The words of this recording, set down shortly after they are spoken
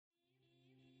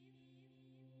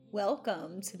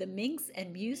Welcome to the Minx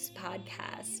and Muse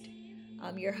podcast.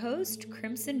 I'm your host,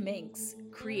 Crimson Minx,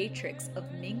 creatrix of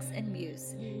Minx and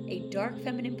Muse, a dark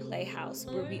feminine playhouse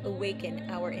where we awaken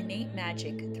our innate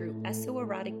magic through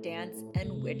esoerotic dance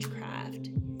and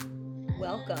witchcraft.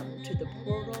 Welcome to the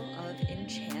portal of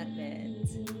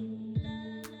enchantment.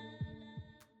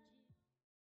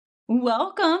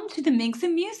 Welcome to the Minx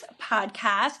and Muse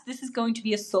podcast. This is going to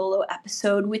be a solo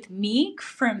episode with me,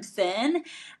 Crimson.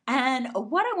 And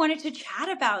what I wanted to chat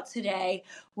about today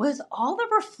was all the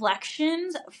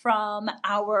reflections from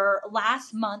our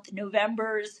last month,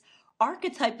 November's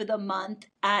archetype of the month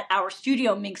at our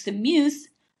studio, Minx and Muse,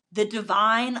 the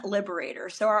Divine Liberator.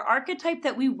 So our archetype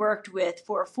that we worked with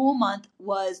for a full month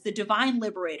was the Divine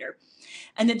Liberator.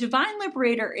 And the Divine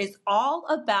Liberator is all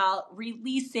about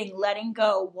releasing, letting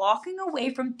go, walking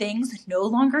away from things no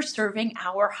longer serving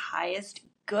our highest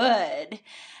good.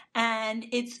 And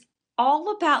it's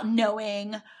all about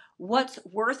knowing what's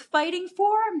worth fighting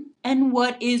for and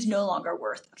what is no longer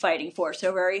worth fighting for.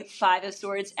 So very Five of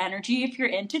Swords energy if you're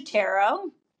into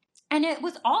tarot. And it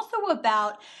was also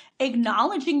about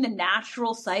acknowledging the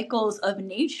natural cycles of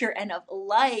nature and of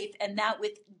life, and that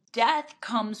with death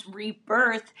comes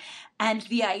rebirth, and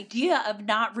the idea of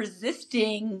not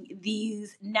resisting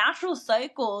these natural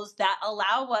cycles that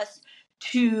allow us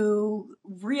to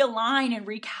realign and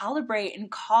recalibrate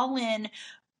and call in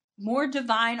more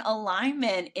divine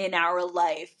alignment in our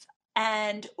life.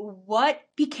 And what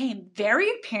became very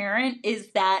apparent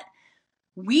is that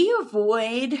we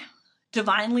avoid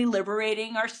divinely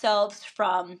liberating ourselves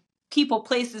from people,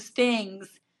 places, things,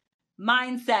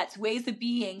 mindsets, ways of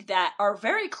being that are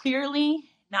very clearly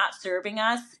not serving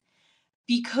us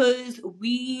because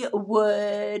we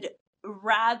would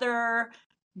rather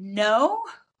know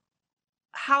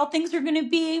how things are going to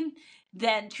be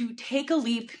than to take a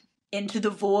leap into the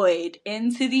void,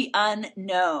 into the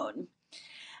unknown.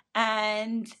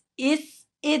 And this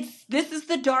is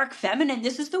the dark feminine.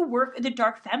 This is the work of the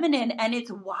dark feminine. And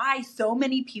it's why so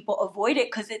many people avoid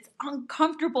it, because it's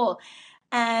uncomfortable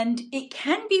and it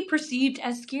can be perceived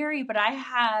as scary. But I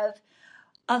have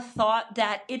a thought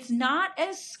that it's not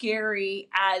as scary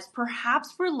as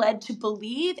perhaps we're led to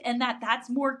believe, and that's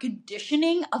more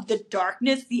conditioning of the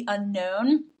darkness, the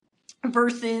unknown,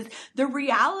 versus the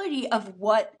reality of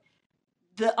what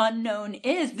the unknown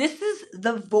is. This is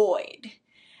the void.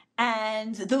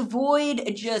 And the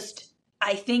void just,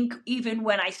 I think even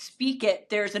when I speak it,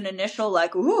 there's an initial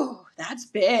like, ooh, that's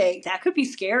big. That could be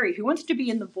scary. Who wants to be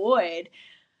in the void?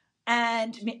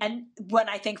 And when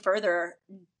I think further,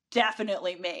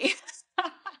 definitely me.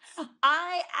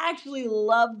 I actually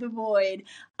love the void.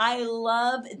 I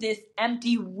love this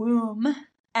empty womb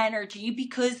energy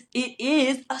because it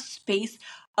is a space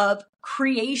of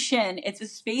creation. It's a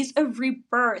space of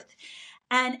rebirth.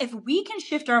 And if we can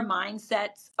shift our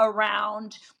mindsets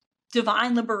around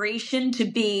divine liberation to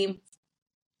be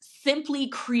simply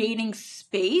creating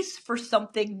space for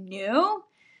something new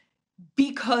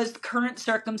because current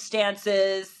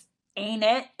circumstances ain't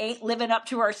living up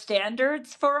to our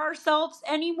standards for ourselves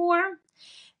anymore,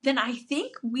 then I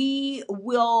think we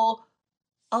will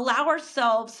allow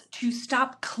ourselves to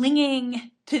stop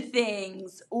clinging to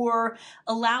things or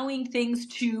allowing things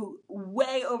to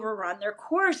way overrun their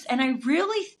course. And I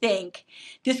really think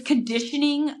this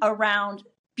conditioning around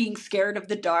being scared of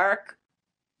the dark,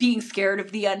 being scared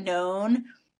of the unknown,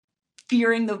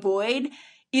 fearing the void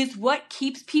is what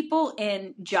keeps people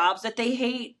in jobs that they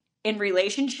hate, in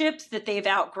relationships that they've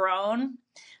outgrown,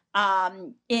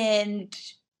 in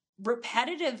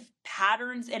repetitive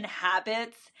patterns and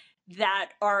habits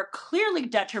that are clearly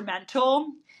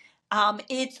detrimental.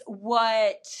 It's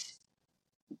what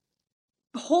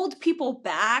holds people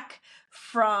back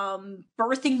from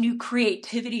birthing new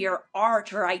creativity or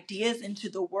art or ideas into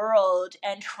the world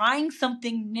and trying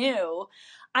something new.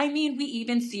 I mean, we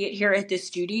even see it here at the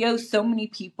studio. So many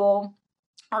people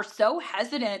are so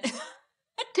hesitant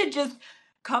to just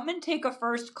come and take a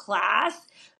first class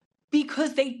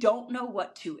because they don't know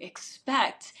what to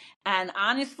expect. And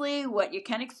honestly, what you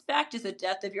can expect is a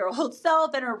death of your old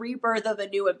self and a rebirth of a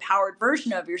new empowered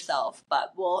version of yourself.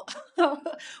 But we'll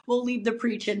leave the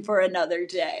preaching for another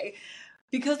day,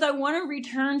 because I want to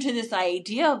return to this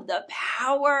idea of the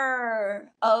power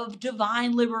of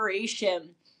divine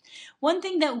liberation. One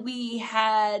thing that we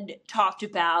had talked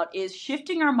about is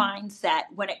shifting our mindset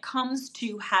when it comes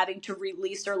to having to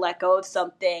release or let go of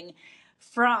something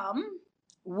from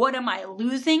what am I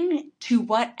losing to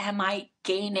what am I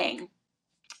gaining?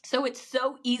 So it's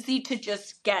so easy to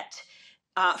just get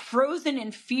frozen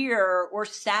in fear or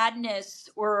sadness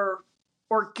or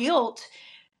guilt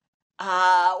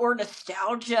or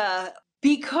nostalgia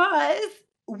because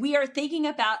we are thinking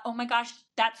about, oh my gosh,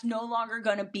 that's no longer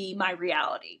going to be my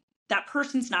reality. That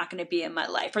person's not going to be in my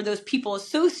life, or those people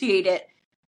associated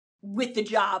with the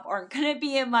job aren't going to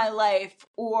be in my life,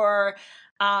 or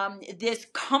this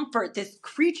comfort, this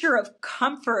creature of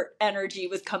comfort energy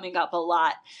was coming up a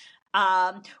lot.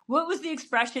 What was the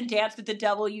expression, dance with the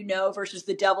devil you know versus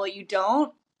the devil you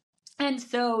don't? And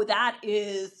so that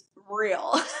is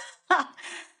real.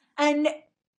 And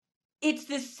it's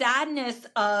this sadness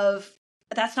of,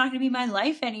 that's not going to be my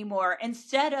life anymore,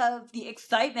 instead of the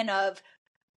excitement of,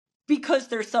 because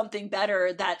there's something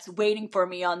better that's waiting for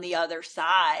me on the other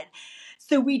side.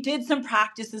 So we did some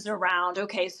practices around,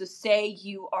 okay, so say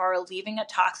you are leaving a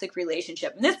toxic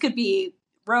relationship, and this could be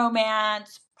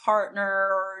romance,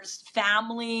 partners,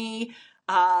 family,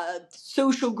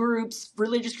 social groups,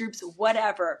 religious groups,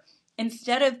 whatever.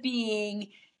 Instead of being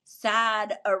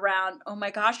sad around, oh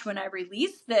my gosh, when I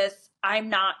release this, I'm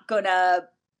not going to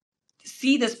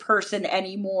see this person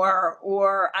anymore,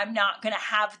 or I'm not going to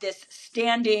have this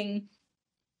standing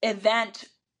event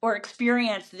or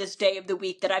experience this day of the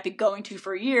week that I've been going to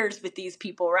for years with these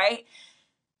people, right?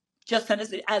 Just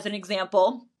as an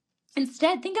example.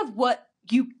 Instead, think of what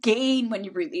you gain when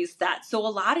you release that. So a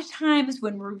lot of times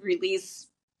when we release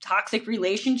toxic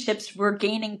relationships, we're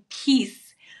gaining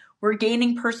peace, we're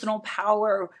gaining personal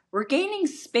power, we're gaining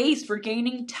space, we're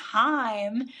gaining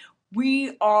time.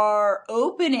 We are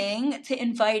opening to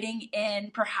inviting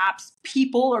in perhaps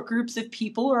people or groups of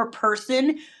people or a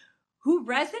person who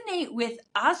resonate with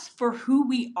us for who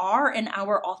we are and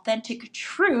our authentic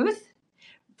truth,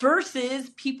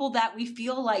 versus people that we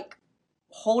feel like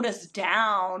hold us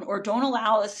down or don't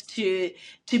allow us to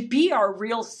be our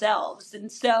real selves.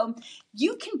 And so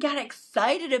you can get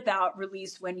excited about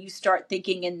release when you start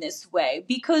thinking in this way,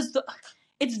 because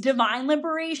it's divine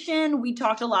liberation. We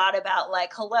talked a lot about,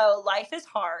 like, hello, life is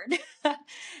hard.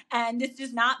 And this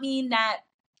does not mean that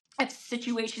if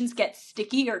situations get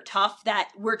sticky or tough that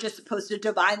we're just supposed to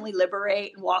divinely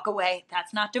liberate and walk away.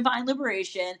 That's not divine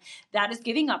liberation. That is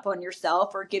giving up on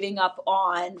yourself or giving up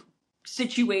on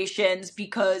situations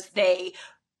because they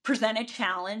present a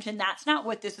challenge. And that's not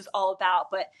what this is all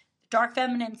about. But Dark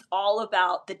Feminine's all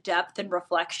about the depth and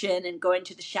reflection and going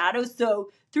to the shadows. So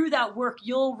through that work,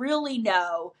 you'll really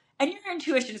know, and your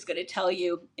intuition is going to tell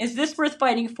you, is this worth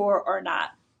fighting for or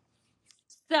not?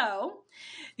 So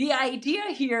the idea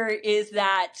here is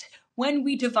that when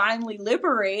we divinely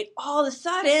liberate, all of a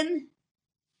sudden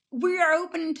we are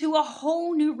open to a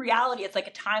whole new reality. It's like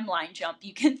a timeline jump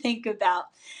you can think about.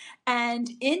 And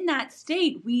in that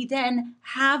state, we then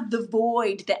have the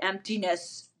void, the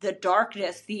emptiness, the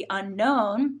darkness, the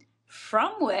unknown,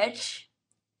 from which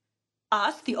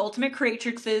us, the ultimate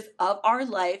creatrixes of our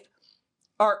life,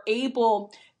 are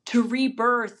able to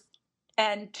rebirth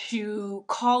and to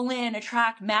call in,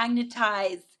 attract,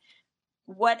 magnetize,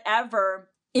 whatever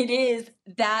it is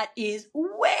that is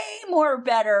way more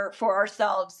better for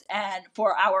ourselves and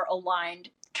for our aligned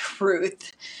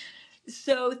truth.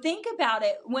 So think about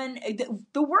it. When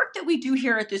the work that we do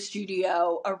here at the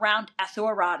studio around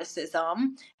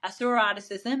esoeroticism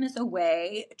is a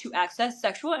way to access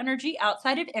sexual energy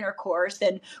outside of intercourse.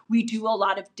 And we do a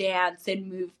lot of dance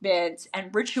and movement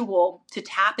and ritual to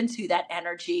tap into that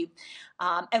energy.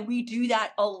 And we do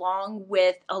that along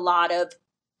with a lot of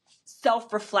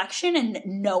self-reflection and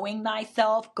knowing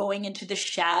thyself, going into the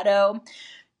shadow,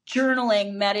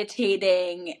 journaling,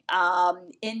 meditating,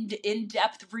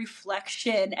 in-depth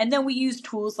reflection. And then we use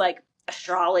tools like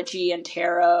astrology and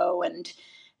tarot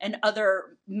and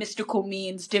other mystical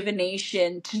means,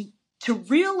 divination, to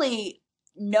really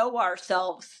know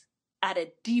ourselves at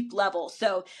a deep level.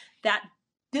 So that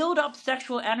build up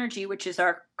sexual energy, which is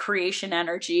our creation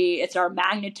energy, it's our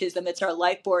magnetism, it's our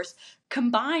life force,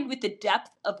 combined with the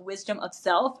depth of wisdom of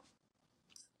self.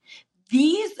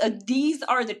 These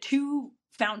are the two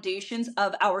foundations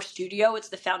of our studio. It's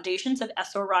the foundations of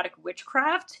esoerotic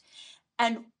witchcraft.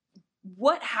 And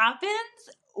what happens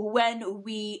when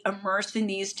we immerse in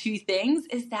these two things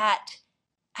is that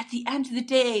at the end of the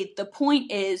day, the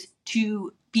point is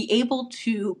to be able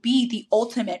to be the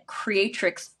ultimate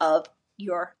creatrix of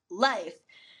your life.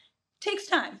 Takes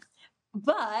time,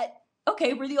 but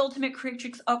okay, we're the ultimate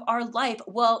creatrix of our life.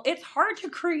 Well, it's hard to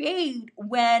create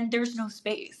when there's no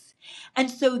space. And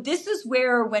so this is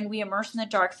where, when we immerse in the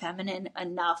dark feminine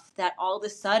enough, that all of a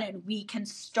sudden we can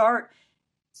start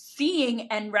seeing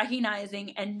and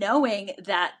recognizing and knowing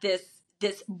that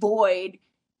this void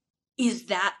is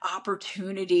that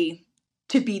opportunity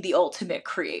to be the ultimate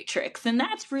creatrix. And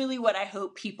that's really what I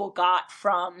hope people got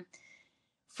from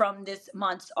this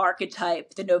month's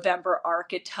archetype, the November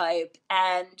archetype,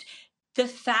 and the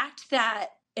fact that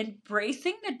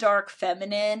embracing the dark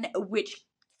feminine, which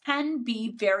can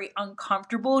be very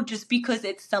uncomfortable just because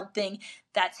it's something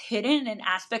that's hidden in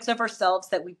aspects of ourselves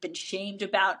that we've been shamed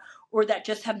about, or that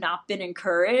just have not been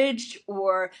encouraged,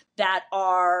 or that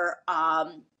are,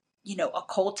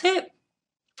 occulted,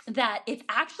 that it's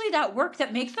actually that work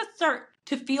that makes us start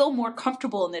to feel more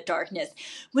comfortable in the darkness.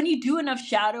 When you do enough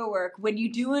shadow work, when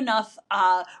you do enough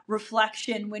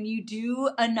reflection, when you do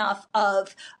enough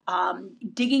of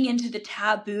digging into the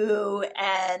taboo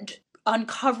and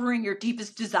uncovering your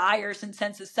deepest desires and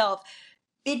sense of self,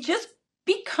 it just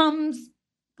becomes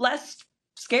less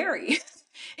scary.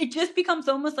 It just becomes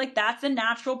almost like that's a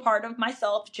natural part of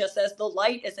myself, just as the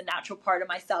light is a natural part of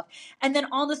myself. And then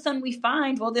all of a sudden we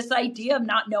find, well, this idea of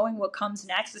not knowing what comes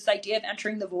next, this idea of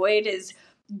entering the void, is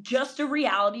just a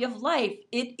reality of life.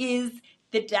 It is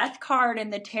the death card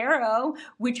in the tarot,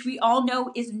 which we all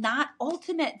know is not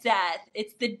ultimate death.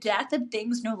 It's the death of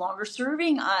things no longer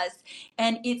serving us.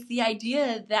 And it's the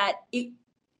idea that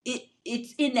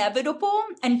it's inevitable,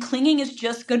 and clinging is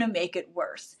just going to make it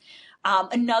worse.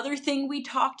 Another thing we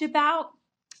talked about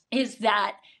is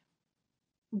that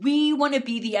we want to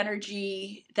be the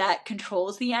energy that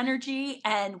controls the energy,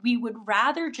 and we would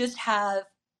rather just have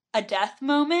a death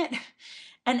moment,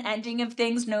 an ending of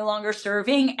things no longer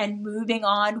serving, and moving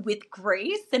on with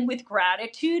grace and with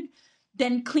gratitude,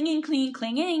 than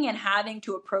clinging, and having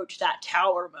to approach that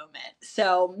tower moment.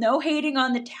 So no hating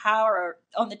on the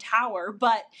tower,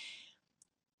 but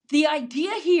the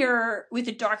idea here with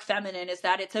the dark feminine is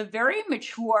that it's a very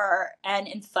mature and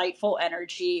insightful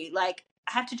energy. Like,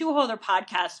 I have to do a whole other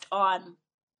podcast on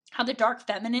how the dark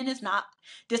feminine is not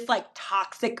this like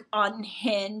toxic,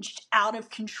 unhinged, out of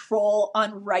control,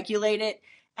 unregulated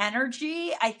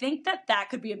energy. I think that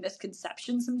could be a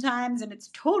misconception sometimes, and it's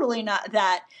totally not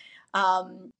that.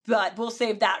 But we'll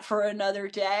save that for another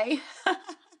day.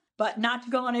 But not to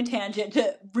go on a tangent,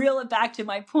 to reel it back to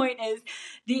my point, is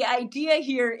the idea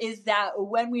here is that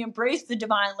when we embrace the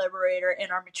divine liberator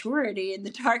in our maturity in the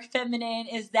dark feminine,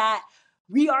 is that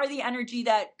we are the energy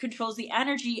that controls the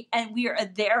energy, and we are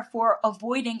therefore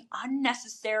avoiding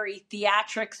unnecessary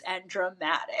theatrics and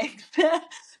dramatics.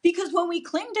 Because when we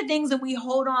cling to things and we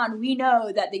hold on, we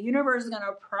know that the universe is going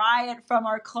to pry it from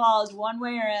our claws one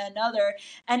way or another,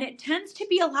 and it tends to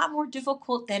be a lot more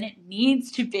difficult than it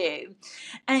needs to be.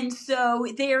 And so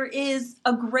there is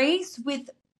a grace with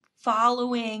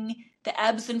following the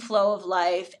ebbs and flow of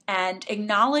life and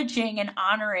acknowledging and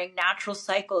honoring natural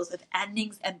cycles of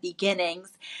endings and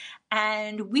beginnings.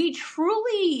 And we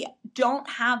truly don't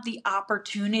have the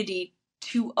opportunity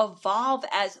to evolve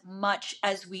as much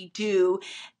as we do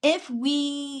if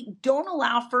we don't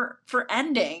allow for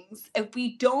endings, if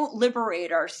we don't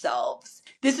liberate ourselves.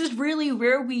 This is really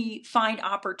where we find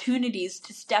opportunities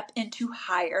to step into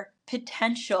higher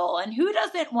potential. And who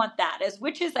doesn't want that? As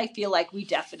witches, I feel like we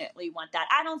definitely want that.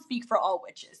 I don't speak for all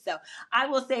witches, so I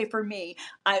will say for me,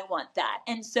 I want that.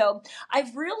 And so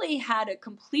I've really had a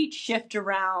complete shift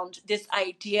around this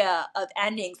idea of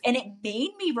endings, and it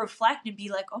made me reflect and be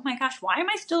like, oh my gosh, why am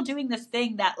I still doing this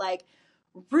thing that like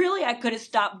really I could have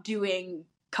stopped doing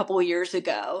couple years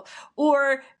ago?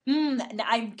 Or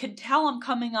I could tell I'm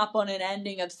coming up on an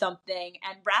ending of something,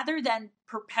 and rather than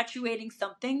perpetuating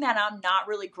something that I'm not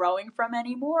really growing from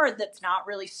anymore, that's not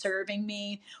really serving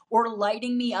me or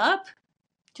lighting me up,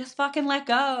 just fucking let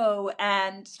go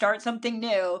and start something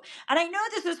new. And I know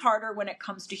this is harder when it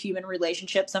comes to human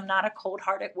relationships. I'm not a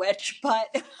cold-hearted witch,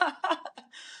 but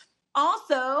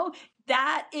also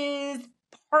that is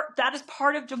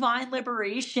part of divine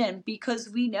liberation, because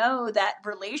we know that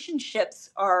relationships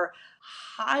are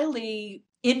highly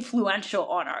influential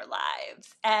on our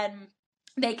lives, and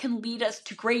they can lead us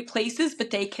to great places,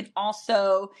 but they can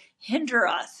also hinder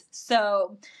us.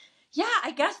 So yeah,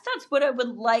 I guess that's what I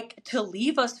would like to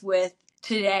leave us with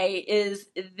today, is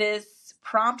this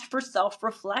prompt for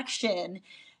self-reflection,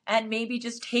 and maybe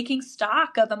just taking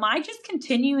stock of, am I just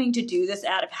continuing to do this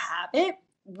out of habit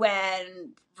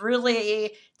when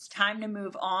really it's time to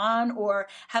move on? Or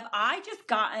have I just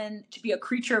gotten to be a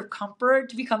creature of comfort,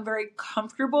 to become very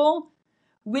comfortable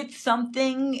with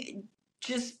something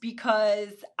just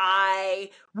because I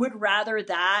would rather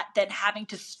that than having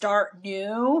to start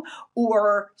new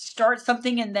or start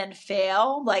something and then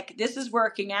fail? Like, this is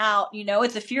working out,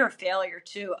 it's a fear of failure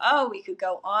too. Oh, we could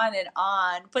go on and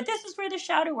on, but this is where the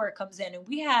shadow work comes in. And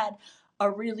we had a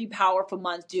really powerful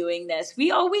month doing this. We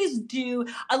always do.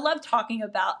 I love talking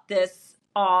about this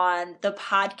on the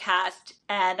podcast,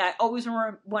 and I always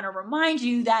want to remind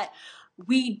you that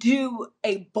we do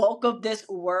a bulk of this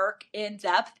work in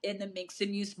depth in the Minx and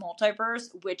Muse Multiverse,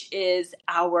 which is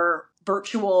our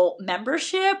virtual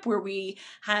membership where we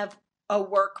have a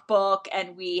workbook,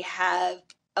 and we have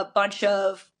a bunch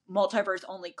of multiverse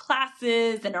only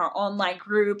classes in our online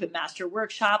group and master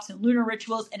workshops and lunar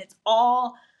rituals, and it's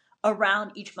all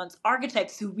around each month's archetype.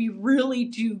 So we really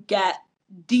do get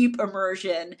deep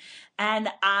immersion. And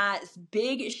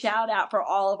big shout out for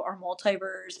all of our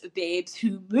multiverse babes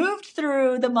who moved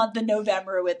through the month of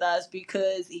November with us,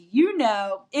 because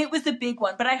it was a big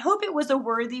one, but I hope it was a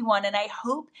worthy one, and I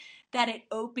hope that it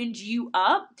opened you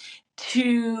up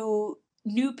to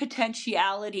new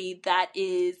potentiality that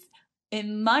is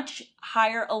in much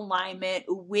higher alignment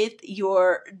with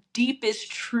your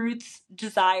deepest truths,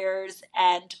 desires,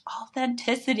 and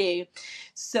authenticity.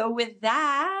 So with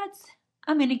that,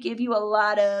 I'm going to give you a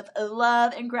lot of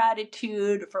love and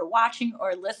gratitude for watching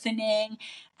or listening,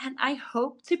 and I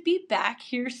hope to be back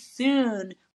here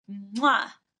soon. Mwah!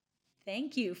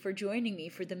 Thank you for joining me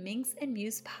for the Minx and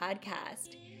Muse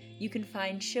podcast. You can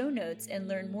find show notes and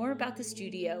learn more about the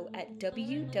studio at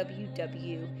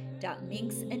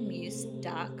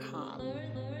www.minxandmuse.com.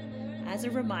 As a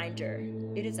reminder,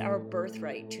 it is our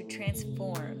birthright to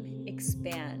transform,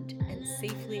 expand, and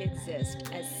safely exist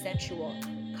as sensual,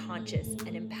 conscious,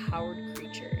 and empowered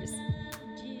creatures.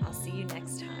 I'll see you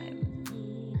next time.